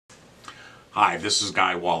Hi, this is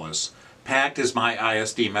Guy Wallace. PACT is my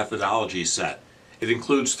ISD methodology set. It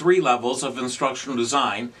includes 3 levels of instructional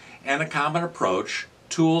design and a common approach,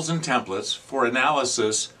 tools and templates for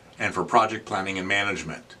analysis and for project planning and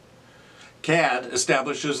management. CAD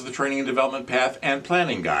establishes the training and development path and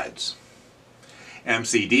planning guides.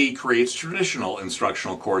 MCD creates traditional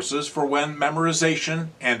instructional courses for when memorization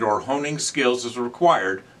and/or honing skills is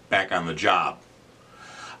required back on the job.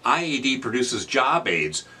 IAD produces job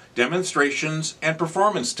aids, demonstrations, and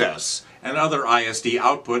performance tests, and other ISD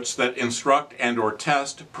outputs that instruct and/or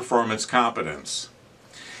test performance competence.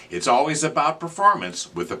 It's always about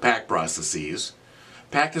performance with the PACT processes.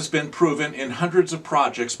 PACT has been proven in hundreds of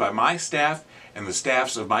projects by my staff and the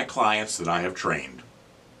staffs of my clients that I have trained.